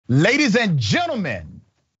Ladies and gentlemen,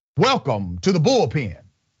 welcome to the Bullpen.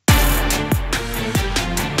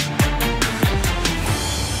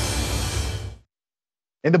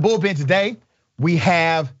 In the Bullpen today, we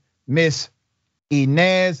have Miss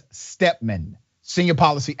Inez Stepman, Senior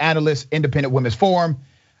Policy Analyst, Independent Women's Forum.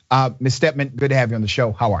 Ms. Stepman, good to have you on the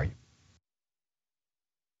show. How are you?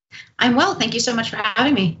 I'm well, thank you so much for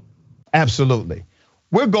having me. Absolutely.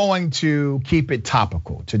 We're going to keep it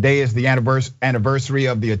topical. Today is the anniversary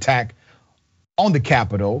of the attack on the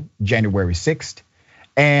Capitol, January 6th.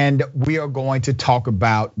 And we are going to talk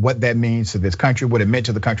about what that means to this country, what it meant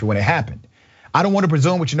to the country when it happened. I don't want to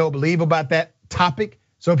presume what you know or believe about that topic.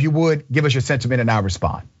 So if you would, give us your sentiment and I'll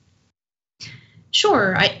respond.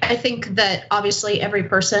 Sure, I think that obviously every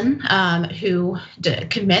person who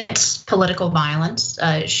commits political violence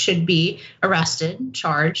should be arrested,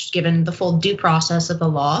 charged, given the full due process of the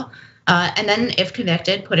law, and then if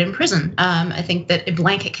convicted, put in prison. I think that a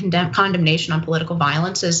blanket condemnation on political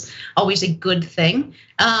violence is always a good thing.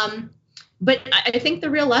 But I think the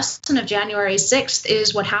real lesson of January 6th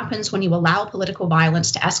is what happens when you allow political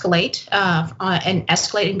violence to escalate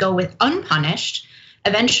and go with unpunished.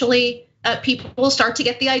 Eventually, people start to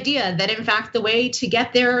get the idea that, in fact, the way to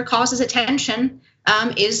get their cause's attention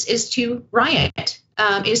is to riot,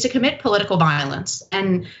 is to commit political violence.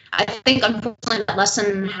 And I think, unfortunately, that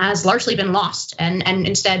lesson has largely been lost. And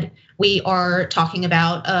instead, we are talking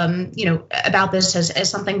about, about this as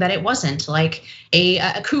something that it wasn't, like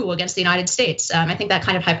a coup against the United States. I think that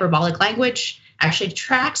kind of hyperbolic language actually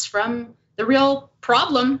detracts from the real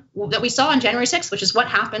problem that we saw on January 6th, which is what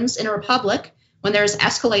happens in a republic when there's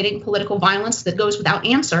escalating political violence that goes without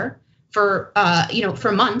answer for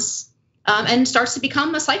months, and starts to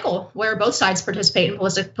become a cycle where both sides participate in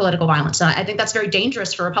political violence. I think that's very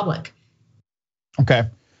dangerous for a republic. Okay,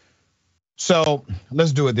 so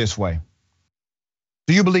let's do it this way.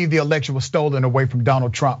 Do you believe the election was stolen away from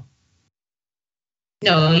Donald Trump?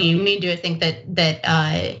 No, you mean to think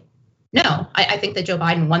that no, I think that Joe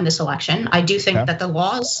Biden won this election. I do think that the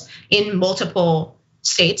laws in multiple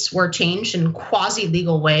states were changed in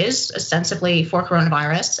quasi-legal ways, ostensibly for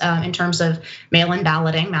coronavirus, in terms of mail-in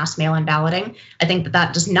balloting, mass mail-in balloting. I think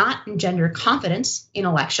that does not engender confidence in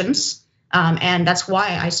elections. And that's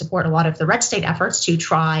why I support a lot of the red state efforts to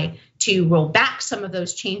try to roll back some of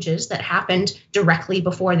those changes that happened directly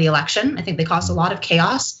before the election. I think they caused a lot of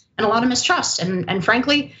chaos and a lot of mistrust. And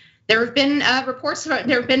frankly, there have been reports,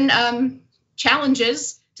 there have been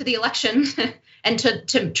challenges to the election and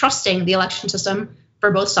to trusting the election system for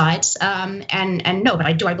both sides. And no,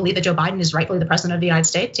 but do I believe that Joe Biden is rightfully the president of the United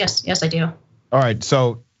States? Yes, I do. All right,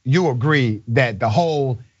 so you agree that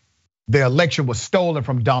the election was stolen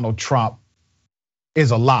from Donald Trump is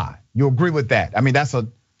a lie. You agree with that? I mean, that's a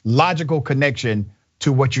logical connection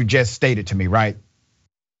to what you just stated to me, right?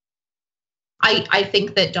 I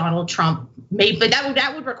think that Donald Trump may, but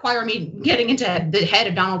that would require me getting into the head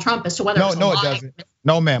of Donald Trump as to whether it's a lie. It doesn't.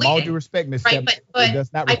 No, ma'am. All due respect, Ms. Stepman, it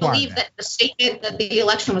does not require I believe that the statement that the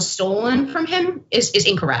election was stolen from him is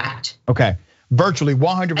incorrect. Okay, virtually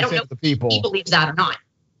 100% of the people. He believes that or not.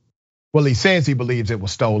 Well, he says he believes it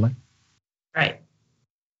was stolen. Right.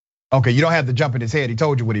 Okay, you don't have to jump in his head. He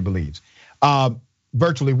told you what he believes.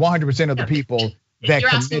 Virtually 100% of the people that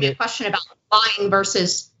you're asking me a question about lying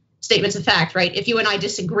versus statements of fact, right? If you and I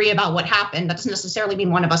disagree about what happened, that doesn't necessarily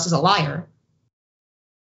mean one of us is a liar.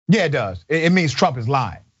 Yeah, it does. It means Trump is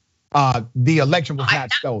lying. The election was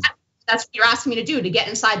not stolen. That's what you're asking me to do, to get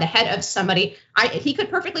inside the head of somebody. He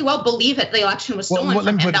could perfectly well believe that the election was stolen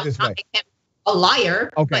from him. That would not make him a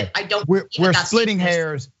liar. Okay, but I don't. We're splitting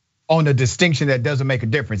hairs on a distinction that doesn't make a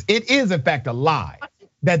difference. It is in fact a lie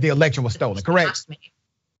that the election was stolen, correct?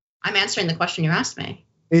 I'm answering the question you asked me.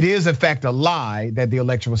 It is in fact a lie that the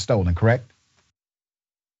election was stolen, correct?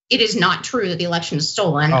 It is not true that the election is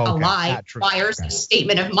stolen. A lie requires a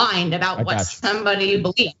statement of mind about what somebody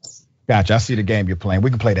believes. Gotcha, I see the game you're playing. We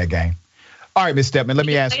can play that game. All right, Ms. Stepman, let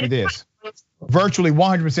me ask you this. Virtually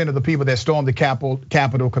 100% of the people that stormed the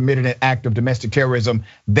Capitol committed an act of domestic terrorism.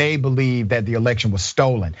 They believe that the election was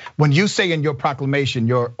stolen. When you say in your proclamation,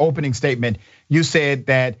 your opening statement, you said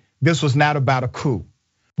that this was not about a coup,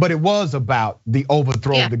 but it was about the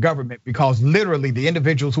overthrow of the government, because literally the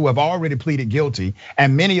individuals who have already pleaded guilty,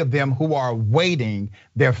 and many of them who are awaiting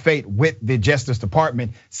their fate with the Justice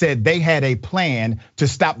Department, said they had a plan to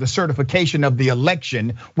stop the certification of the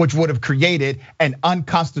election, which would have created an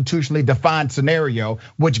unconstitutionally defined scenario,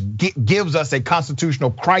 which gives us a constitutional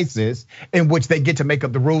crisis in which they get to make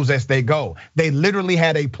up the rules as they go. They literally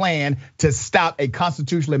had a plan to stop a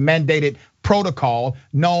constitutionally mandated protocol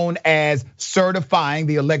known as certifying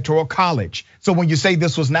the Electoral College. So when you say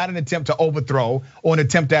this was not an attempt to overthrow or an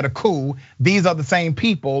attempt at a coup, these are the same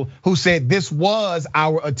people who said this was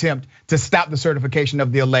our attempt to stop the certification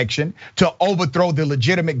of the election, to overthrow the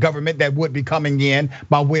legitimate government that would be coming in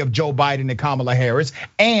by way of Joe Biden and Kamala Harris.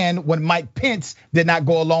 And when Mike Pence did not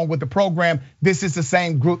go along with the program, this is the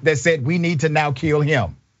same group that said we need to now kill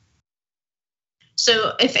him.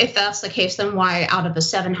 So if that's the case, then why out of the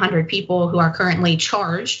 700 people who are currently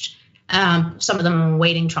charged, some of them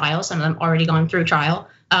awaiting trial, some of them already gone through trial,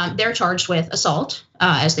 they're charged with assault,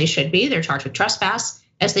 as they should be. They're charged with trespass,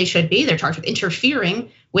 as they should be. They're charged with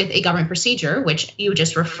interfering with a government procedure, which you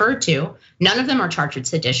just referred to. None of them are charged with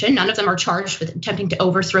sedition. None of them are charged with attempting to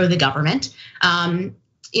overthrow the government. None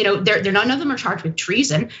of them are charged with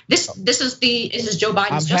treason. This is Joe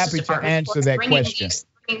Biden's Justice Department. I'm happy to answer that question.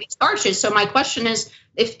 These charges. So my question is,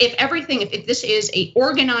 if this is a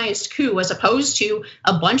organized coup as opposed to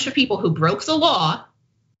a bunch of people who broke the law,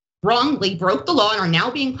 wrongly broke the law and are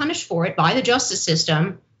now being punished for it by the justice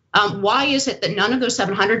system, why is it that none of those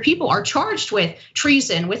 700 people are charged with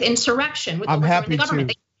treason, with insurrection, with overthrowing the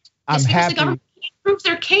government? Because the government can't prove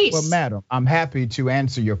their case. Well, madam, I'm happy to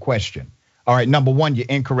answer your question. All right, number one, you're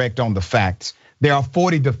incorrect on the facts. There are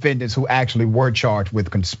 40 defendants who actually were charged with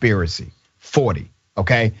conspiracy. 40.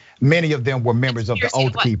 Okay, many of them were members of the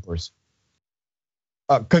Oath Keepers.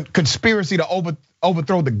 Conspiracy to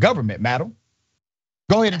overthrow the government, madam.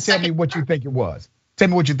 Go ahead and tell me what you think it was. Tell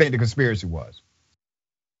me what you think the conspiracy was.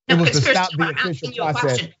 It was to stop the official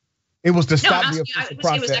process. It was to stop the official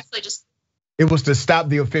process. It was to stop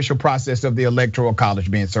the official process of the Electoral College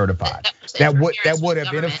being certified. That would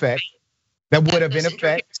have in effect. That would have in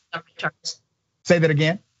effect. Say that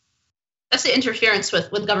again. That's the interference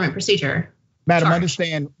with government procedure. Madam,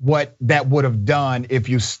 understand what that would have done if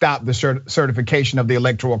you stopped the certification of the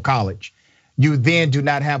Electoral College. You then do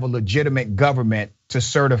not have a legitimate government to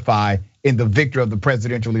certify in the victory of the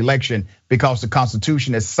presidential election because the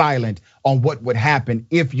Constitution is silent on what would happen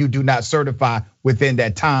if you do not certify within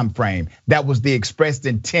that time frame. That was the expressed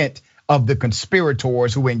intent of the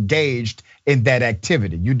conspirators who engaged in that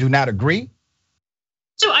activity. You do not agree?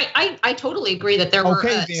 So I totally agree that there were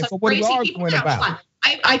some crazy people.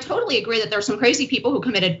 I totally agree that there are some crazy people who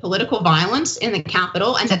committed political violence in the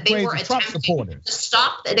Capitol and that they were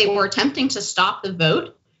attempting to stop the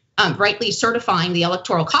vote, rightly certifying the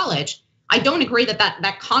Electoral College. I don't agree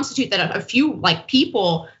that constitute that a few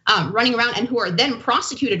people running around and who are then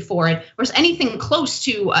prosecuted for it was anything close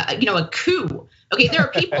to a coup. Okay, there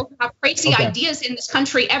are people who have crazy ideas in this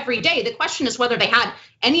country every day. The question is whether they had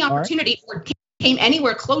any opportunity or came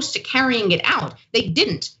anywhere close to carrying it out. They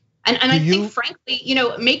didn't. And I think, frankly,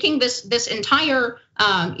 making this entire,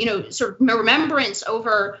 sort of remembrance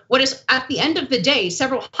over what is at the end of the day,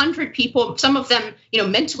 several hundred people, some of them,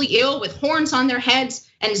 mentally ill with horns on their heads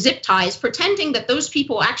and zip ties, pretending that those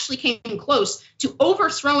people actually came close to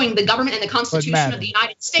overthrowing the government and the Constitution of the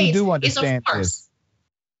United States is a farce.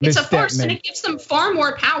 It's a farce, and it gives them far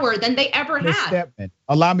more power than they ever had. Stepman,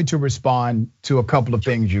 allow me to respond to a couple of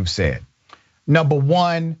things you've said. Number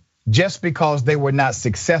one, just because they were not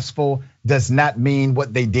successful does not mean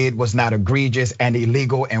what they did was not egregious and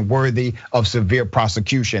illegal and worthy of severe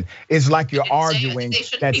prosecution. It's like you're arguing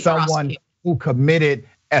that someone who committed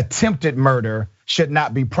attempted murder should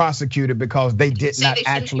not be prosecuted because they did not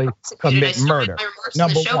actually commit murder.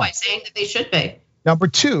 Number one, by saying that they should be. Number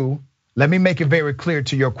two, let me make it very clear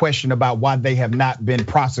to your question about why they have not been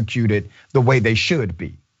prosecuted the way they should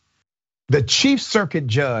be. The Chief Circuit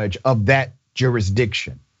Judge of that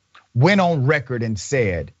jurisdiction went on record and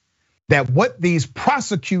said that what these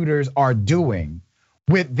prosecutors are doing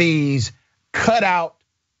with these cutout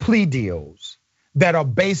plea deals that are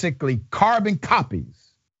basically carbon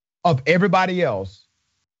copies of everybody else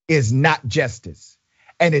is not justice.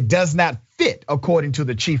 And it does not fit, according to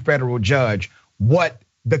the chief federal judge, what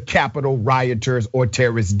the Capitol rioters or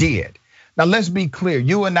terrorists did. Now, let's be clear.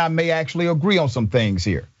 You and I may actually agree on some things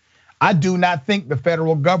here. I do not think the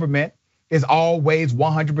federal government is always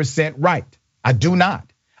 100% right. I do not.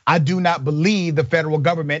 I do not believe the federal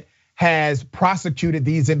government has prosecuted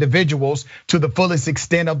these individuals to the fullest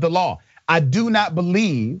extent of the law. I do not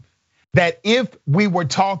believe that if we were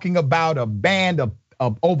talking about a band of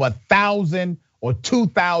over 1,000 or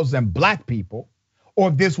 2,000 black people, or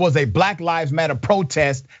if this was a Black Lives Matter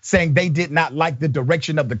protest saying they did not like the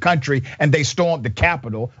direction of the country and they stormed the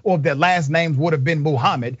Capitol, or if their last names would have been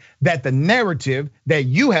Muhammad, that the narrative that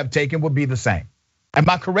you have taken would be the same. Am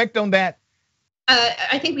I correct on that?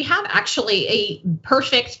 I think we have actually a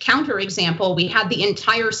perfect counterexample. We had the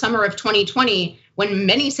entire summer of 2020 when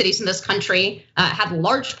many cities in this country had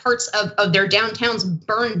large parts of their downtowns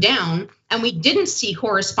burned down, and we didn't see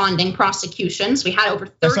corresponding prosecutions. We had over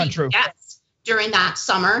 30 deaths during that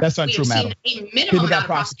summer. That's untrue, madam. We've seen a minimum amount of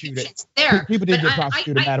prosecutions there. People did get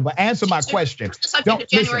prosecuted, madam. But answer my question.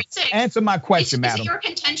 Answer my question, madam. Is it your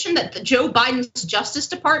contention that the Joe Biden's Justice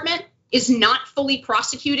Department is not fully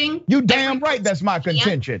prosecuting? You damn right. That's my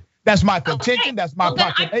contention. That's my contention. That's my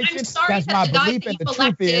proclamation. That's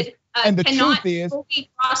my belief. And the truth is, fully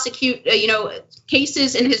prosecute,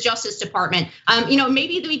 cases in his Justice Department.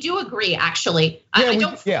 Maybe we do agree. Actually, I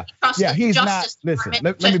don't trust the Justice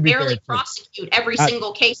Department to barely prosecute every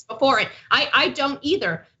single case before it. I don't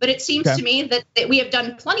either. But it seems to me that we have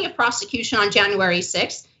done plenty of prosecution on January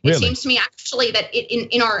 6th. It seems to me actually that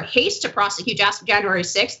in our haste to prosecute January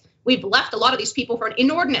 6th, we've left a lot of these people for an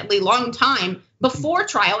inordinately long time before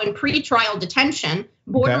trial and pre-trial detention,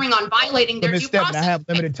 bordering on violating their due process. I have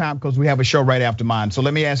limited time because we have a show right after mine. So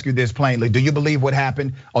let me ask you this plainly. Do you believe what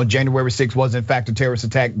happened on January 6th was in fact a terrorist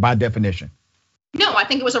attack by definition? No, I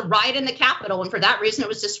think it was a riot in the Capitol, and for that reason it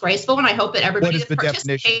was disgraceful, and I hope that everybody that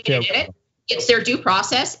participated in it gets their due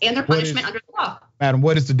process and their punishment under the law. Madam,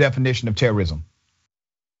 what is the definition of terrorism?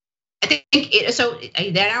 I think so.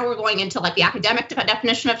 Now we're going into like the academic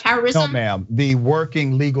definition of terrorism. No, ma'am. The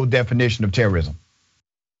working legal definition of terrorism.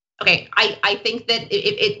 Okay, I think that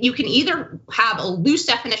you can either have a loose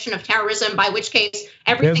definition of terrorism, by which case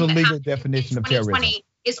everything that happened definition in 2020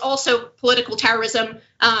 is also political terrorism,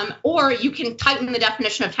 or you can tighten the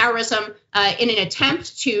definition of terrorism in an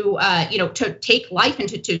attempt to to take life and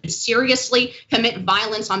to seriously commit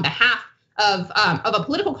violence on behalf of a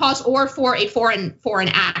political cause or for a foreign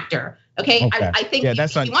actor. Okay, I think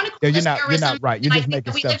if you want to call this terrorism, you're not right. You're just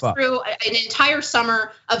making stuff up. We lived through an entire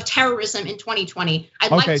summer of terrorism in 2020.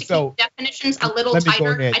 I'd like to keep definitions a little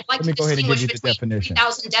tighter. I'd like to distinguish between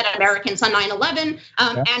 3,000 dead Americans on 9/11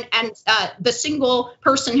 and the single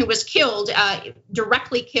person who was killed,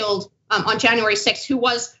 directly killed on January 6th, who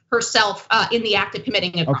was herself in the act of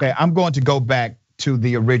committing a crime. Okay, I'm going to go back to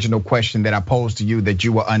the original question that I posed to you that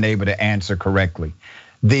you were unable to answer correctly.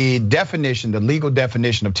 The definition, the legal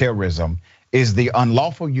definition of terrorism is the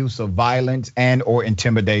unlawful use of violence and or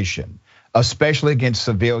intimidation, especially against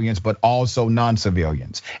civilians, but also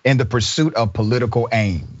non-civilians in the pursuit of political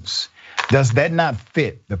aims. Does that not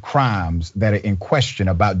fit the crimes that are in question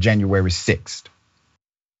about January 6th?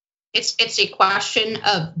 It's a question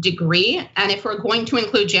of degree, and if we're going to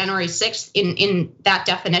include January 6th in that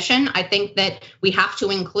definition, I think that we have to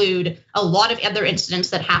include a lot of other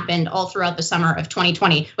incidents that happened all throughout the summer of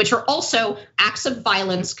 2020, which are also acts of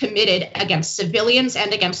violence committed against civilians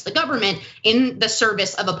and against the government in the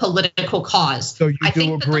service of a political cause. So you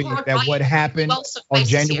do agree that what happened on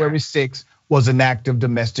January 6th was an act of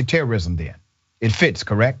domestic terrorism then? It fits,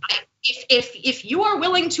 correct? If you are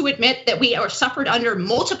willing to admit that we are suffered under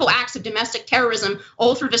multiple acts of domestic terrorism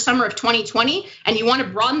all through the summer of 2020, and you want to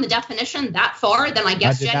broaden the definition that far, then I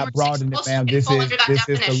guess January 6th also can fall under that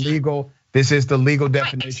definition. This is the legal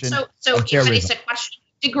definition. So of terrorism. It's a question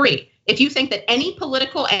of degree. If you think that any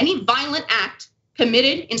violent act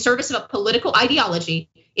committed in service of a political ideology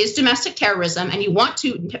is domestic terrorism, and you want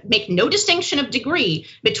to make no distinction of degree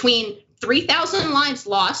between 3,000 lives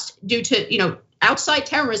lost due to outside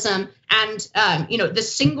terrorism and the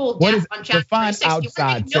single death on January 6th, if you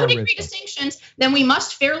make no degree distinctions, then we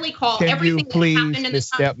must fairly call everything that happened in the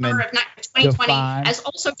summer of 2020 as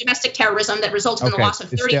also domestic terrorism that resulted in the loss of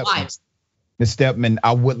 30 lives. Ms. Stepman,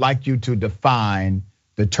 I would like you to define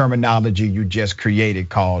the terminology you just created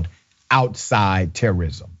called outside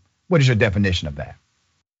terrorism. What is your definition of that?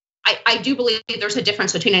 I do believe there's a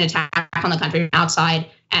difference between an attack on the country outside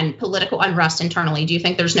and political unrest internally. Do you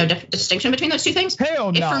think there's no distinction between those two things?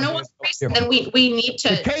 Hell no. If for no other reason, then we need to.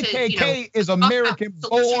 The KKK is American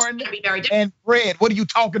born and bred. What are you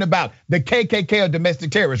talking about? The KKK are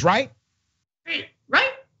domestic terrorists, right?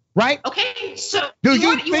 Right? Okay, so do you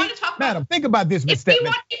want to talk about, madam, think about this, Ms.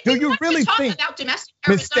 Stepman. Do you really think about domestic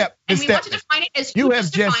terrorism, and we want to define it as you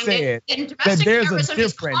have just said that there's a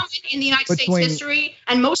difference common in the United States history,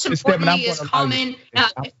 and most importantly is common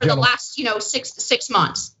for the last 6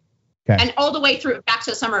 months, and all the way through back to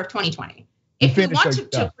the summer of 2020. If you want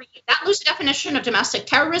to read that loose definition of domestic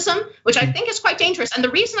terrorism, which I think is quite dangerous, and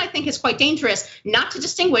the reason I think is quite dangerous not to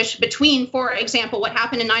distinguish between, for example, what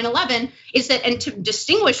happened in 9/11 is that, and to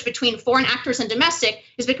distinguish between foreign actors and domestic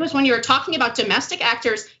is because when you're talking about domestic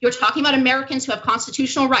actors, you're talking about Americans who have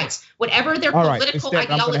constitutional rights, whatever their political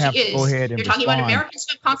ideology is. You're talking about Americans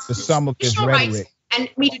who have constitutional rights, and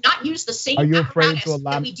we do not use the same apparatus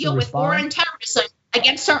that we deal with foreign terrorism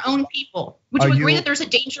against our own people. Would you agree that there's a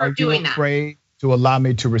danger of doing that? Are you afraid to allow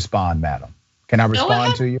me to respond, madam? Can I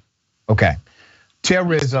respond to you? Okay.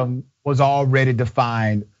 Terrorism was already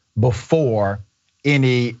defined before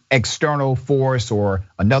any external force or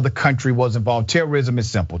another country was involved. Terrorism is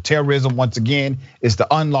simple. Terrorism, once again, is the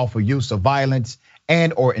unlawful use of violence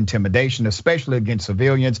and or intimidation, especially against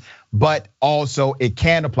civilians, but also it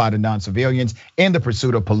can apply to non-civilians in the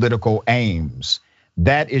pursuit of political aims.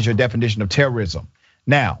 That is your definition of terrorism.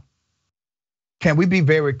 Now, can we be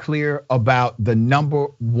very clear about the number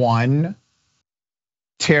one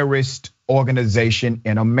terrorist organization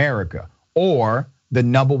in America, or the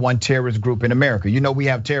number one terrorist group in America? You know we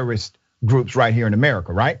have terrorist groups right here in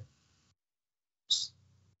America, right?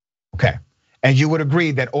 Okay, and you would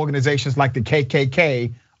agree that organizations like the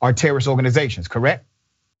KKK are terrorist organizations, correct?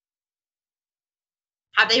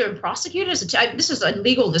 Have they been prosecuted? This is a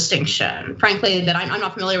legal distinction, frankly, that I'm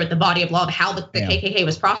not familiar with the body of law of how the KKK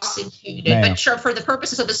was prosecuted. But sure, for the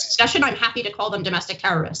purposes of this discussion, I'm happy to call them domestic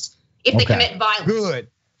terrorists if they commit violence. Good.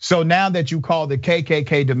 So now that you call the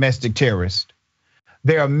KKK domestic terrorist,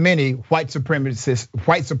 there are many white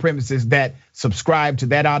supremacists that subscribe to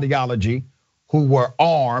that ideology, who were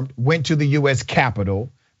armed, went to the US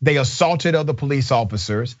Capitol, they assaulted other police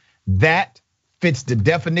officers. That fits the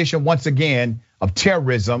definition, once again, of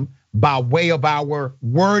terrorism by way of our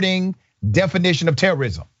wording definition of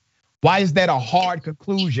terrorism. Why is that a hard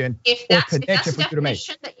conclusion or connection for you to make?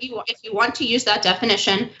 If you want to use that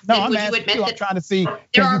definition, then would you admit that I'm trying to see,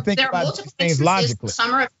 can you think about these things logically?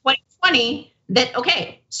 Summer of 2020 that,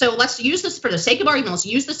 okay, so let's use this for the sake of argument, let's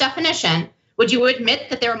use this definition. Would you admit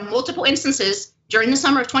that there are multiple instances during the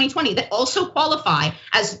summer of 2020 that also qualify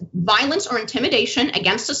as violence or intimidation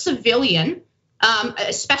against a civilian,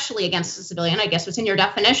 especially against a civilian, I guess what's in your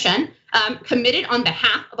definition, committed on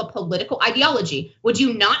behalf of a political ideology? Would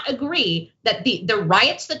you not agree that the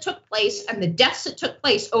riots that took place and the deaths that took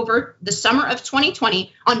place over the summer of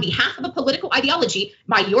 2020 on behalf of a political ideology,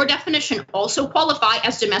 by your definition, also qualify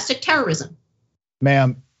as domestic terrorism?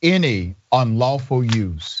 Ma'am, any unlawful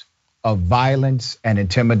use of violence and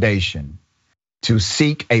intimidation to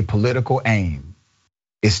seek a political aim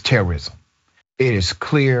is terrorism. It is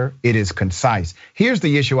clear, it is concise. Here's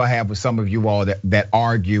the issue I have with some of you all that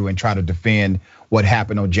argue and try to defend what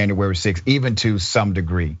happened on January 6th, even to some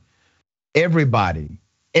degree. Everybody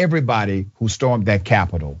who stormed that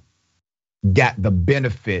Capitol got the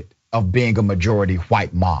benefit of being a majority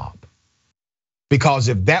white mob. Because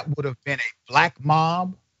if that would have been a black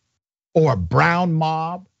mob or a brown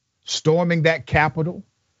mob storming that Capitol,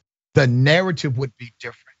 the narrative would be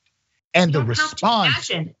different. And the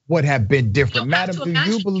response would have been different. Madam, do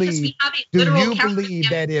you believe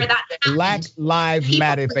that if Black Lives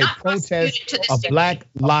Matter, if a protest of Black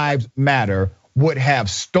Lives Matter would have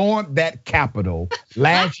stormed that Capitol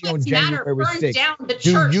last year on January 6th,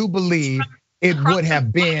 do you believe it would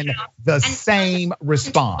have been the same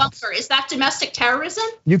response? Is that domestic terrorism?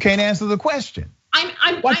 You can't answer the question.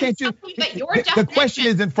 Why can't you? The question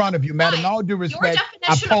is in front of you, madam. In all due respect,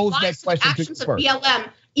 I pose that question to you first. BLM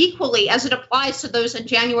equally as it applies to those on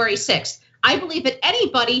January 6th. I believe that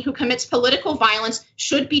anybody who commits political violence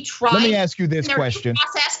should be tried. Let me ask you this question.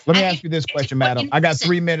 Madam. I got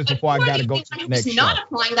 3 minutes before I got to go to the next show. Not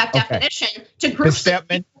applying that definition to groups.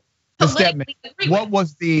 Ms. Stepman, what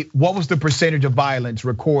was the percentage of violence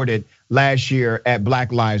recorded last year at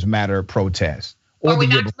Black Lives Matter protests? Are we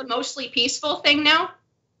back to the mostly peaceful thing now?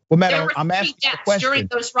 Well, madam, I'm asking you a question. During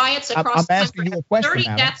those riots across the country, 30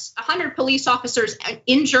 deaths, 100 police officers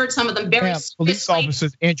injured, some of them very seriously. Police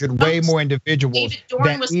officers injured way more individuals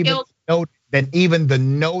than even the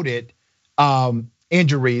noted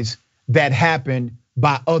injuries that happened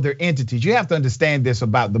by other entities. You have to understand this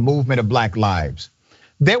about the movement of Black lives.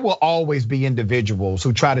 There will always be individuals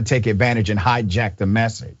who try to take advantage and hijack the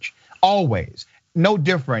message. Always. No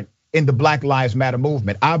different in the Black Lives Matter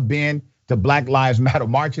movement. I've been to Black Lives Matter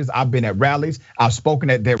marches. I've been at rallies. I've spoken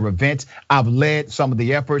at their events. I've led some of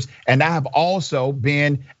the efforts. And I have also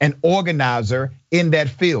been an organizer in that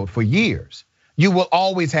field for years. You will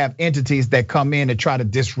always have entities that come in and try to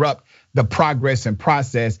disrupt the progress and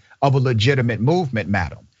process of a legitimate movement,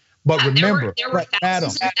 madam. But remember, there were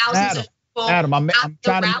thousands and thousands of people I'm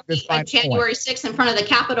trying to make this on January 6th in front of the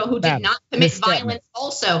Capitol who did not commit violence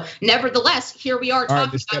also. Nevertheless, here we are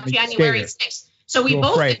talking about January 6th. So we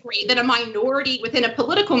both agree that a minority within a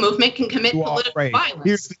political movement can commit political violence.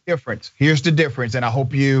 Here's the difference, and I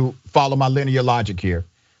hope you follow my linear logic here.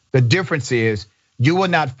 The difference is you will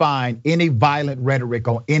not find any violent rhetoric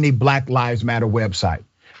on any Black Lives Matter website.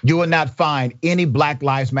 You will not find any Black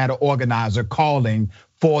Lives Matter organizer calling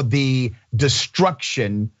for the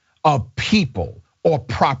destruction of people or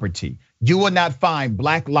property. you will not find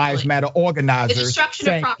Black Lives Matter organizers the destruction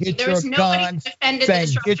saying, of property. get There's your nobody guns, who defended saying, the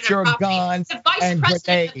destruction get your of property. guns The vice and president of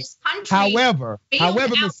grenades. this country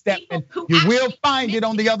However, Ms. Stepman, you will find it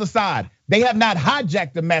on the other side. They have not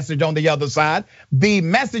hijacked the message on the other side. The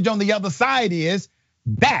message on the other side is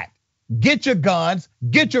that get your guns,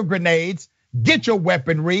 get your grenades, get your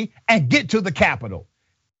weaponry, and get to the Capitol.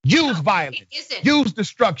 Use violence, use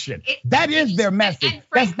destruction. That is their message.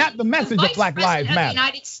 That's not the message of Black Lives Matter. The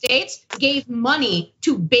United States gave money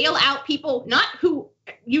to bail out people, not who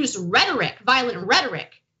use rhetoric, violent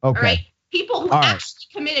rhetoric. Okay. All right? People who actually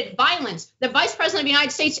committed violence. The Vice President of the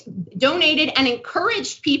United States donated and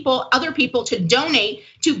encouraged other people to donate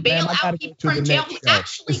to bail out people from jail who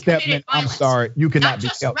actually committed violence. I'm sorry, you cannot be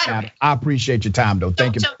helped. I appreciate your time, though.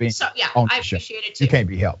 Thank you for being on the show. I appreciate it too. You can't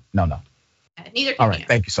be helped. No. Neither can you. All right,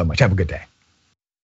 thank you so much. Have a good day.